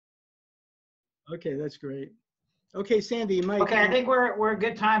Okay, that's great. Okay, Sandy, Mike. Okay, I think we're a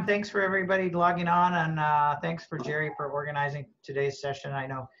good time. Thanks for everybody logging on, and thanks for Jerry for organizing today's session. I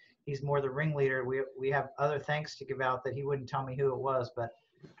know he's more the ringleader. We have other thanks to give out that he wouldn't tell me who it was, but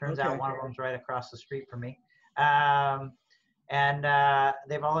turns out one of them's right across the street from me. And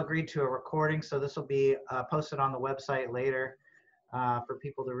they've all agreed to a recording, so this will be posted on the website later for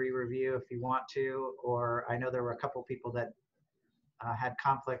people to re-review if you want to. Or I know there were a couple people that had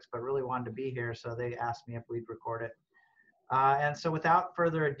conflicts but really wanted to be here, so they asked me if we'd record it. And so without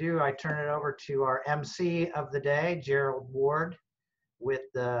further ado, I turn it over to our MC of the day, Gerald Ward, with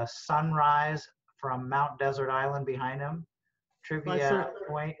the sunrise from Mount Desert Island behind him. Trivia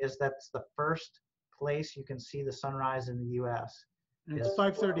point is that's the first place you can see the sunrise in the U.S. And it's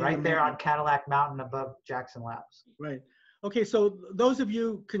 5:30. Right there on Cadillac Mountain above Jackson Labs. Right. Okay, so those of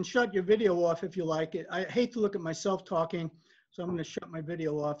you can shut your video off if you like it. I hate to look at myself talking, so I'm going to shut my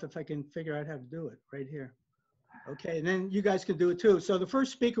video off if I can figure out how to do it right here. Okay, and then you guys can do it too. So the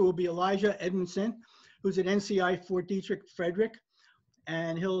first speaker will be Elijah Edmondson, who's at NCI Fort Detrick, Frederick,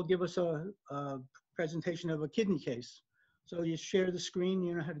 and he'll give us a presentation of a kidney case. So you share the screen.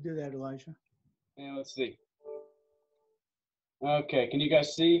 You know how to do that, Elijah. Yeah, let's see. Okay, can you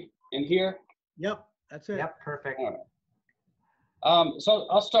guys see and hear? Yep, that's it. Yep, perfect. All right. So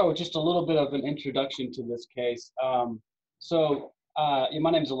I'll start with just a little bit of an introduction to this case. My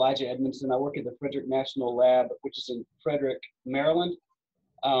name is Elijah Edmondson. I work at the Frederick National Lab, which is in Frederick, Maryland.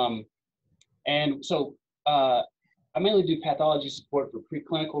 I mainly do pathology support for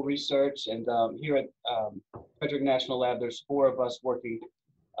preclinical research. And here at Frederick National Lab, there's 4 of us working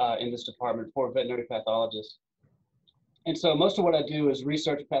in this department, 4 veterinary pathologists. And so most of what I do is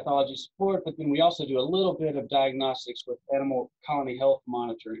research pathology support, but then we also do a little bit of diagnostics with animal colony health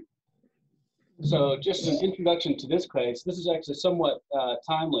monitoring. So just an introduction to this case, this is actually somewhat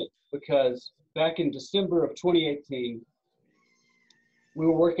timely because back in December of 2018, we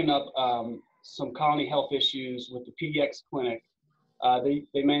were working up some colony health issues with the PDX clinic. They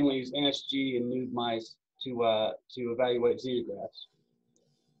mainly use NSG and nude mice to evaluate xenografts.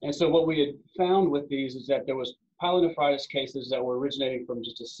 And so what we had found with these is that there was pyelonephritis cases that were originating from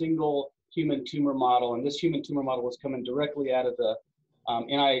just a single human tumor model. And this human tumor model was coming directly out of the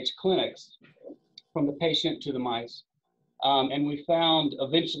NIH clinics from the patient to the mice. And we found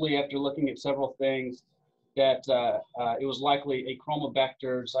eventually, after looking at several things, that it was likely a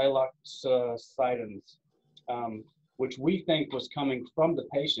Chromobacter xyloxidans, which we think was coming from the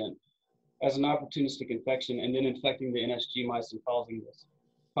patient as an opportunistic infection and then infecting the NSG mice and causing this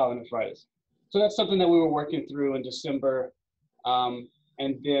pyelonephritis. So that's something that we were working through in December. And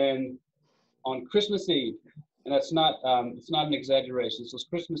then on Christmas Eve, and that's not, it's not an exaggeration, so it's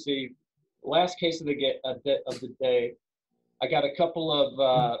Christmas Eve, last case of the day, I got a couple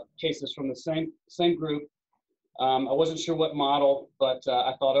of cases from the same group. I wasn't sure what model, but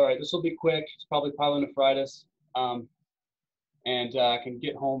I thought, all right, this will be quick. It's probably pyelonephritis, and I can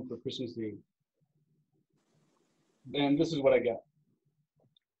get home for Christmas Eve. And this is what I got.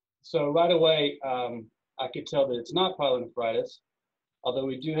 So right away, I could tell that it's not pyelonephritis, although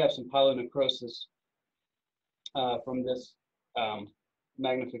we do have some pyelonecrosis from this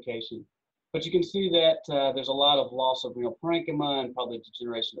magnification. But you can see that there's a lot of loss of renal parenchyma and probably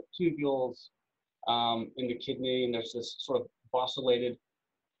degeneration of tubules in the kidney, and there's this sort of bossulated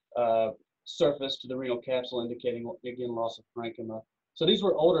surface to the renal capsule indicating, again, loss of parenchyma. So these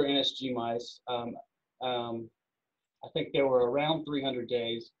were older NSG mice. I think they were around 300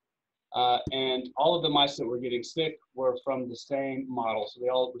 days. And all of the mice that were getting sick were from the same model. So they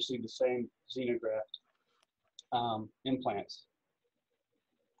all received the same xenograft implants.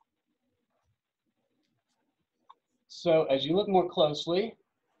 So as you look more closely,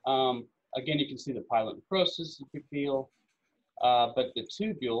 again, you can see the pyelonecrosis, you can feel, but the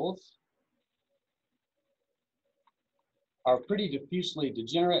tubules are pretty diffusely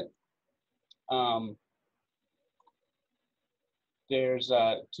degenerate. There's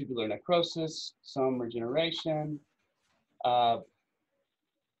tubular necrosis, some regeneration. But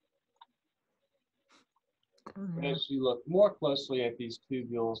as you look more closely at these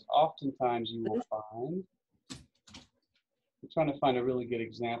tubules, oftentimes you will find, I'm trying to find a really good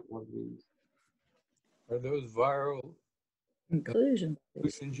example of these. Are those viral inclusions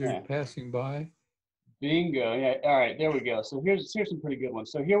you're passing by? Bingo, yeah, all right, there we go. So here's some pretty good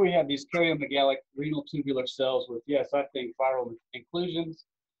ones. So here we have these karyomegalic renal tubular cells with, yes, I think viral inclusions.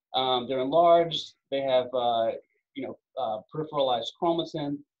 They're enlarged, they have, peripheralized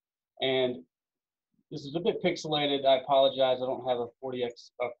chromatin, and this is a bit pixelated. I apologize, I don't have a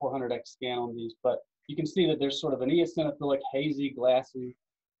 40x or 400x scan on these, but you can see that there's sort of an eosinophilic, hazy, glassy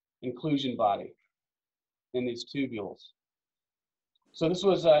inclusion body in these tubules. So this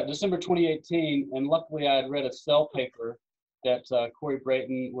was December 2018, and luckily I had read a Cell paper that Corey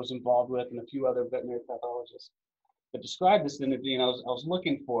Brayton was involved with and a few other veterinary pathologists that described this entity, and I was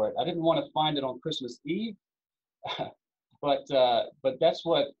looking for it. I didn't want to find it on Christmas Eve, but that's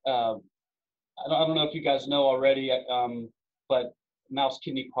what, I don't know if you guys know already, but mouse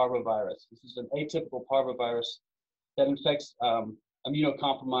kidney parvovirus. This is an atypical parvovirus that infects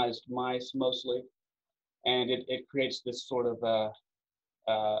immunocompromised mice mostly, and it creates this sort of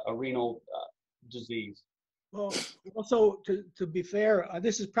a renal disease. Well, also to be fair,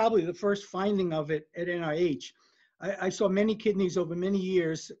 this is probably the first finding of it at NIH. I saw many kidneys over many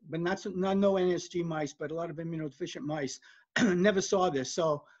years, but not no NSG mice, but a lot of immunodeficient mice. Never saw this,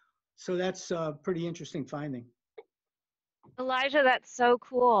 so that's a pretty interesting finding. Elijah, that's so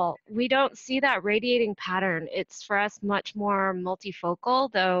cool. We don't see that radiating pattern. It's for us much more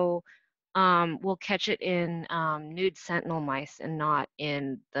multifocal, though we'll catch it in nude sentinel mice and not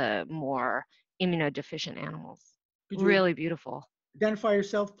in the more immunodeficient animals. Really beautiful. Identify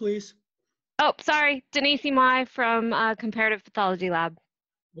yourself, please. Oh, sorry, Denise Imai from Comparative Pathology Lab.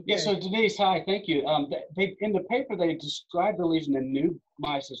 Okay. Yeah, so Denise, hi, thank you. They in the paper, they described the lesion in nude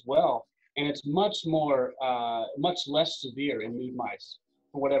mice as well, and it's much less severe in nude mice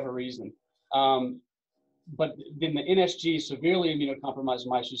for whatever reason. But then the NSG, severely immunocompromised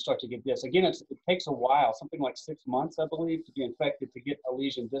mice, you start to get this. Again, it takes a while, something like 6 months, I believe, to be infected to get a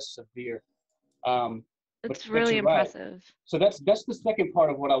lesion this severe. It's really impressive. Right. So that's the second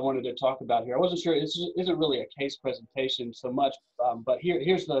part of what I wanted to talk about here. I wasn't sure, this isn't really a case presentation so much, but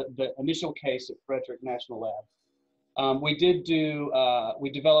here's the initial case at Frederick National Lab. We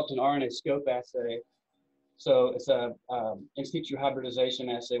developed an RNA scope assay. So it's a in situ hybridization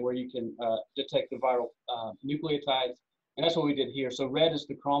assay where you can detect the viral nucleotides, and that's what we did here. So red is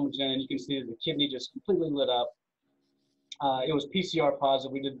the chromogen, and you can see that the kidney just completely lit up. It was PCR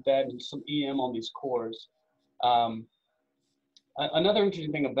positive. We did that and some EM on these cores. Another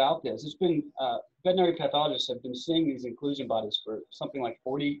interesting thing about this, it's been, veterinary pathologists have been seeing these inclusion bodies for something like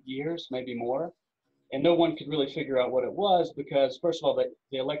 40 years, maybe more. And no one could really figure out what it was because, first of all,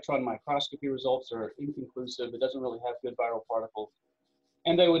 the electron microscopy results are inconclusive. It doesn't really have good viral particles.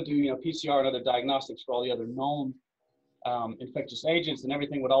 And they would do, PCR and other diagnostics for all the other known infectious agents, and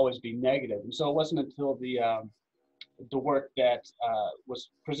everything would always be negative. And so it wasn't until the work that was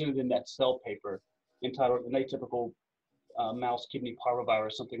presented in that Cell paper entitled An Atypical Mouse Kidney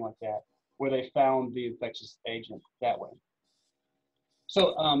Parvovirus, something like that, where they found the infectious agent that way.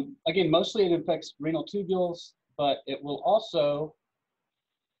 So again, mostly it infects renal tubules, but it will also,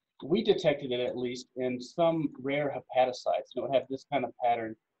 we detected it at least in some rare hepatocytes. It would have this kind of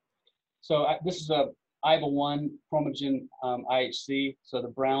pattern. So this is a IVA1 chromogen IHC. So the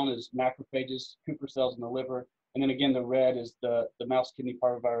brown is macrophages, Kupffer cells in the liver. And then again, the red is the mouse kidney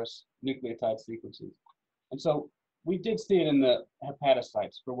parvovirus nucleotide sequences. And so we did see it in the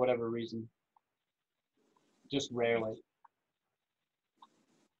hepatocytes for whatever reason, just rarely.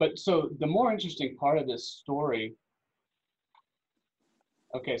 But so the more interesting part of this story,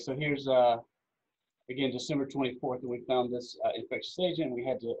 okay, so here's, again, December 24th, and we found this infectious agent. We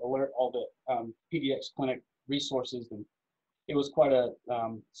had to alert all the PDX clinic resources, and it was quite a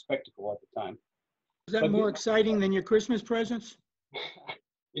spectacle at the time. Is that more exciting than your Christmas presents?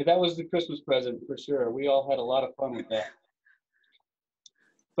 Yeah, that was the Christmas present for sure. We all had a lot of fun with that.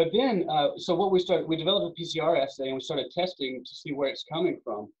 But then, so what we developed a PCR assay and we started testing to see where it's coming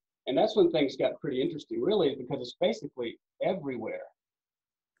from. And that's when things got pretty interesting, really, because it's basically everywhere.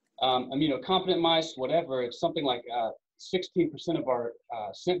 Immunocompetent mice, whatever, it's something like 16% of our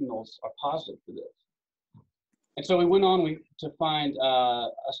sentinels are positive for this. And so we went on to find a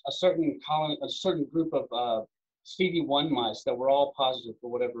certain group of CD1 mice that were all positive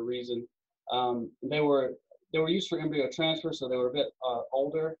for whatever reason. They were used for embryo transfer, so they were a bit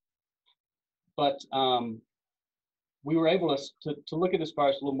older. But we were able to look at this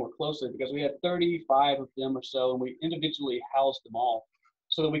virus a little more closely because we had 35 of them or so, and we individually housed them all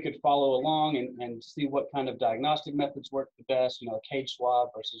so that we could follow along and see what kind of diagnostic methods worked the best, a cage swab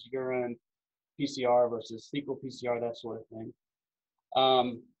versus urine, PCR versus fecal PCR, that sort of thing.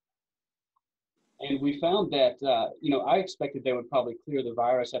 And we found that, I expected they would probably clear the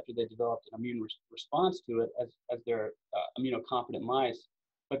virus after they developed an immune response to it as their immunocompetent mice,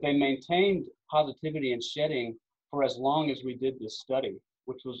 but they maintained positivity and shedding for as long as we did this study,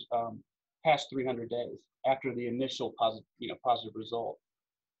 which was past 300 days after the initial positive result.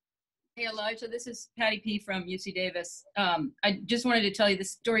 Hey, Elijah, this is Patty P. from UC Davis. I just wanted to tell you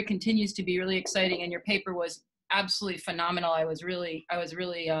this story continues to be really exciting, and your paper was absolutely phenomenal. I was really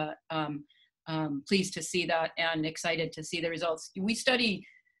pleased to see that and excited to see the results. We study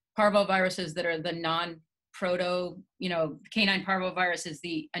parvoviruses that are the non-proto, canine parvovirus is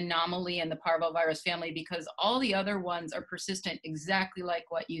the anomaly in the parvovirus family because all the other ones are persistent exactly like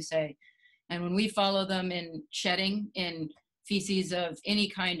what you say. And when we follow them in shedding in feces of any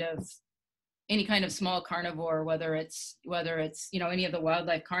kind of small carnivore, whether it's any of the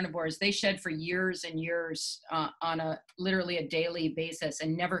wildlife carnivores, they shed for years and years on literally a daily basis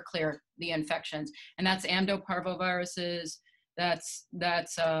and never clear the infections. And that's amdoparvoviruses. That's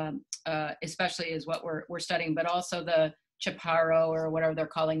especially is what we're studying, but also the Chaparro or whatever they're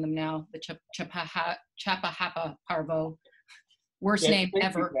calling them now, the Chapahapa parvo, worst name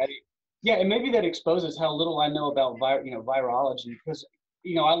ever. Yeah, and maybe that exposes how little I know about virology, because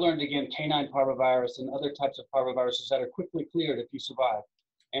I learned again canine parvovirus and other types of parvoviruses that are quickly cleared if you survive,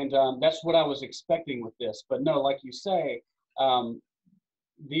 and that's what I was expecting with this. But no, like you say,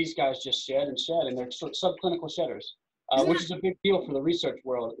 these guys just shed, and they're subclinical shedders, which is a big deal for the research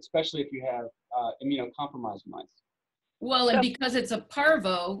world, especially if you have immunocompromised mice. Well, and because it's a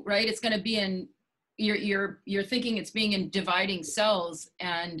parvo, right? It's going to be in. You're thinking it's being in dividing cells,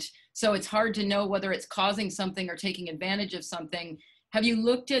 and so it's hard to know whether it's causing something or taking advantage of something. Have you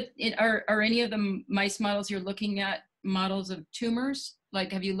looked at it? Are any of the mice models you're looking at models of tumors?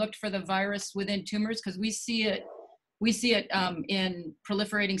 Like, have you looked for the virus within tumors? Because we see it in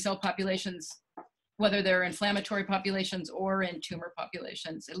proliferating cell populations, whether they're inflammatory populations or in tumor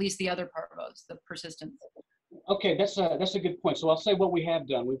populations. At least the other parvos, the persistence. Okay, that's a good point. So I'll say what we have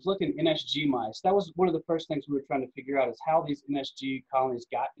done. We've looked at NSG mice. That was one of the first things we were trying to figure out is how these NSG colonies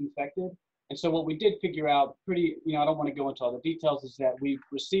got infected. And so what we did figure out I don't want to go into all the details, is that we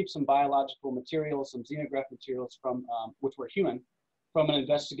received some biological materials, some xenograph materials from, which were human, from an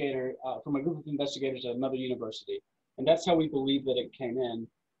investigator, from a group of investigators at another university. And that's how we believe that it came in.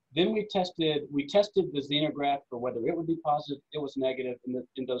 Then we tested the xenograph for whether it would be positive. It was negative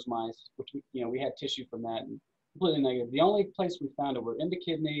in those mice, which we had tissue from that, and completely negative. The only place we found it were in the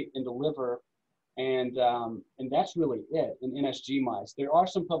kidney, in the liver, and that's really it in NSG mice. There are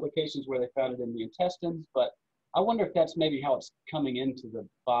some publications where they found it in the intestines, but I wonder if that's maybe how it's coming into the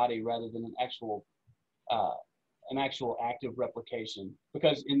body rather than an actual active replication.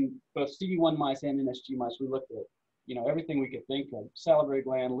 Because in both CD1 mice and NSG mice, we looked at everything we could think of: salivary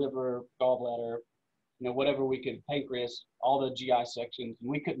gland, liver, gallbladder, whatever we could, pancreas, all the GI sections, and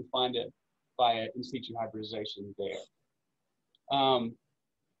we couldn't find it via in situ hybridization there.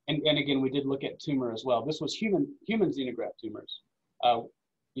 And again, we did look at tumor as well. This was human xenograft tumors.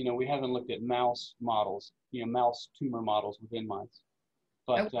 We haven't looked at mouse models, mouse tumor models within mice.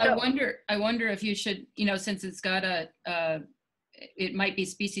 But I wonder if you should, since it's got it might be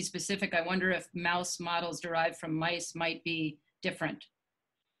species specific. I wonder if mouse models derived from mice might be different.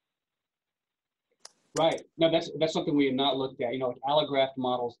 Right. No, that's something we have not looked at. Allograft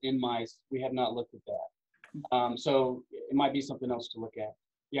models in mice, we have not looked at that. So it might be something else to look at.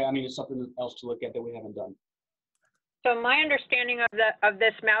 Yeah, it's something else to look at that we haven't done. So my understanding of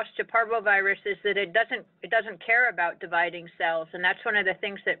this mouse to parvovirus is that it doesn't care about dividing cells, and that's one of the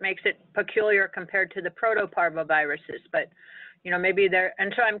things that makes it peculiar compared to the protoparvoviruses. But maybe there.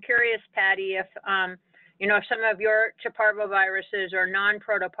 And so I'm curious, Patty, if if some of your parvoviruses or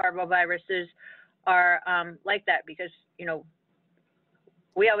non-protoparvoviruses are like that, because I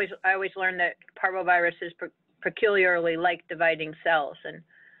always learn that parvoviruses peculiarly like dividing cells,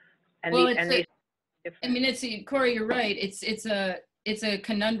 Corey, you're right. It's a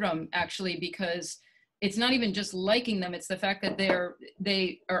conundrum actually, because it's not even just liking them; it's the fact that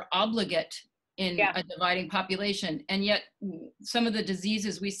they are obligate in a dividing population, and yet some of the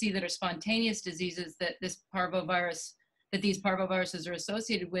diseases we see that are spontaneous diseases that these parvoviruses are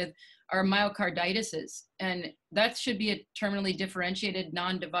associated with are myocarditises, and that should be a terminally differentiated,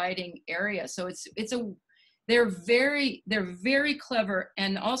 non-dividing area. So they're very clever,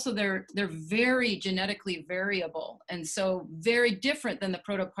 and also they're very genetically variable, and so very different than the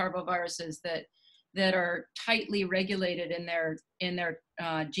protoparvoviruses that are tightly regulated in their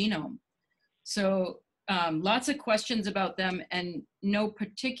genome. So lots of questions about them, and no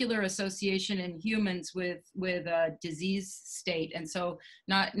particular association in humans with a disease state, and so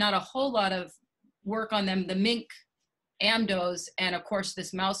not a whole lot of work on them. The mink amdos and of course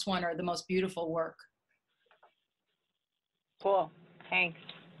this mouse one are the most beautiful work. Cool, thanks.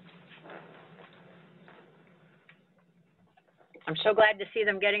 I'm so glad to see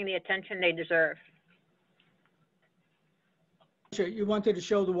them getting the attention they deserve. You wanted to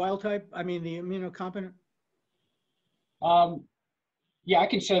show the wild type, the immunocompetent? Yeah, I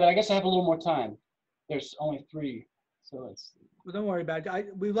can show that. I guess I have a little more time. there's only 3. So it's Well, don't worry about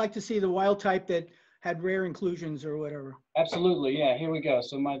it. We'd like to see the wild type that had rare inclusions or whatever. absolutely, yeah, here we go.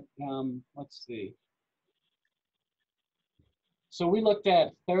 So let's see. So we looked at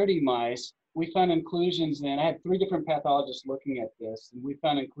 30 mice. We found inclusions in, I had 3 different pathologists looking at this, and we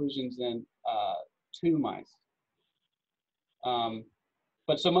found inclusions in 2 mice.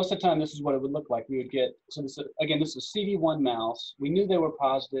 But so most of the time, this is what it would look like. We would get, so this, again, this is a CD1 mouse. We knew they were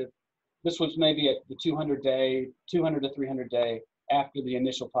positive. This was maybe at the 200 to 300 day after the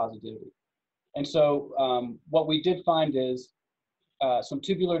initial positivity. And so what we did find is some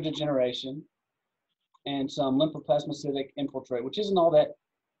tubular degeneration and some lymphoplasmacytic infiltrate, which isn't all that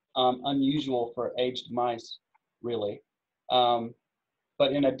unusual for aged mice, really.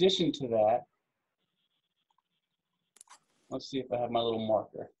 But in addition to that, let's see if I have my little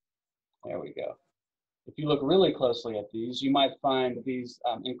marker. There we go. If you look really closely at these, you might find these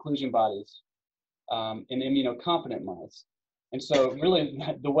inclusion bodies in immunocompetent mice. And so really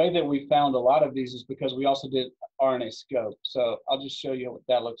the way that we found a lot of these is because we also did RNA scope. So I'll just show you what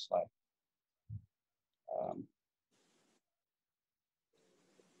that looks like.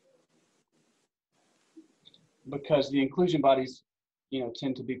 Because the inclusion bodies,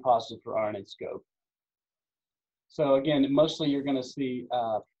 tend to be positive for RNA scope. So again, mostly you're going to see,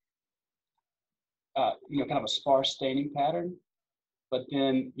 kind of a sparse staining pattern. But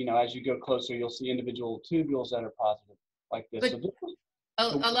then, as you go closer, you'll see individual tubules that are positive like this.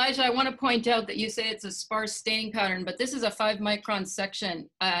 Elijah, I want to point out that you say it's a sparse staining pattern, but this is a 5-micron section,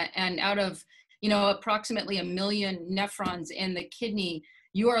 and out of, approximately 1 million nephrons in the kidney,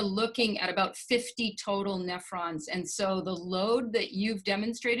 you are looking at about 50 total nephrons. And so the load that you've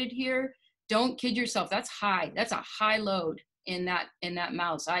demonstrated here, don't kid yourself, that's high. That's a high load in that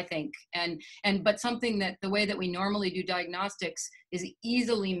mouse, I think. But something that the way that we normally do diagnostics is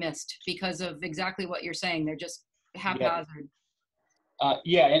easily missed because of exactly what you're saying. They're just haphazard.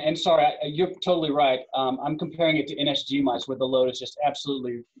 Yeah, and sorry, you're totally right. I'm comparing it to NSG mice where the load is just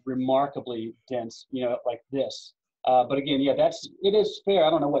absolutely remarkably dense, like this. But again, yeah, it is fair.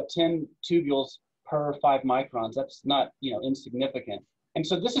 I don't know what, 10 tubules per 5 microns. That's not, insignificant. And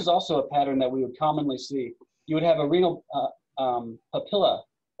so this is also a pattern that we would commonly see. You would have a renal papilla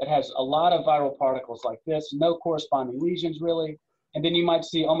that has a lot of viral particles like this, no corresponding lesions really. And then you might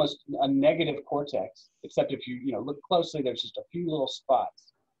see almost a negative cortex, except if you, look closely, there's just a few little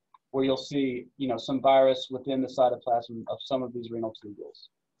spots where you'll see, some virus within the cytoplasm of some of these renal tubules.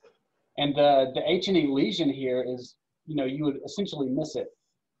 And the H&E lesion here is, you would essentially miss it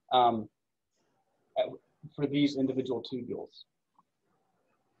for these individual tubules.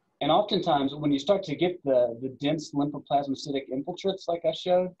 And oftentimes when you start to get the dense lymphoplasmacytic infiltrates like I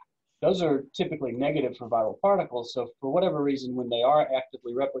showed, those are typically negative for viral particles. So for whatever reason, when they are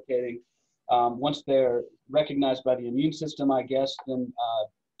actively replicating, once they're recognized by the immune system, I guess, then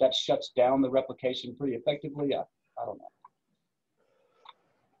that shuts down the replication pretty effectively. I don't know.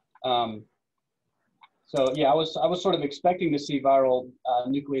 So yeah, I was sort of expecting to see viral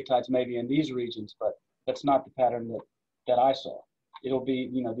nucleotides maybe in these regions, but that's not the pattern that I saw. It'll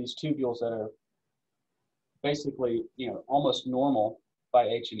be, these tubules that are basically, almost normal by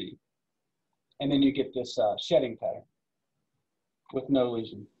H&E. And then you get this shedding pattern with no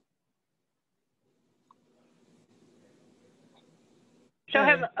lesion. So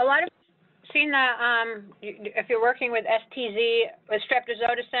have a lot of seen the, if you're working with STZ, with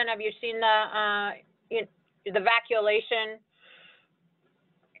streptozotocin, have you seen the vacuolation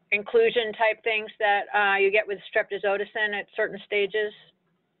inclusion type things that you get with streptozotocin at certain stages?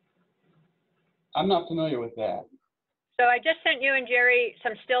 I'm not familiar with that. So I just sent you and Jerry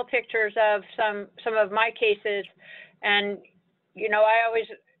some still pictures of some of my cases, and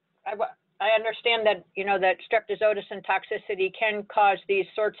I understand that that streptozotocin toxicity can cause these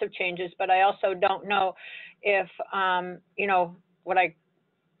sorts of changes, but I also don't know if what I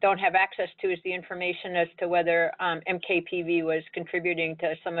don't have access to is the information as to whether MKPV was contributing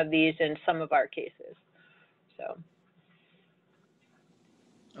to some of these in some of our cases. So.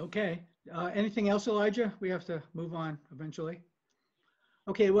 Okay. Anything else, Elijah? We have to move on eventually.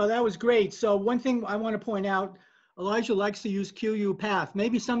 Okay, well, that was great. So one thing I want to point out, Elijah likes to use QU path.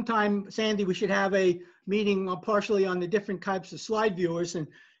 Maybe sometime, Sandy, we should have a meeting partially on the different types of slide viewers. And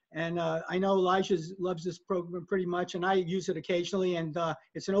I know Elijah loves this program pretty much, and I use it occasionally. And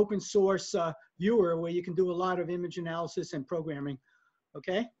it's an open source viewer where you can do a lot of image analysis and programming.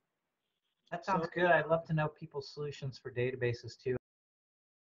 Okay? That sounds good. I'd love to know people's solutions for databases too.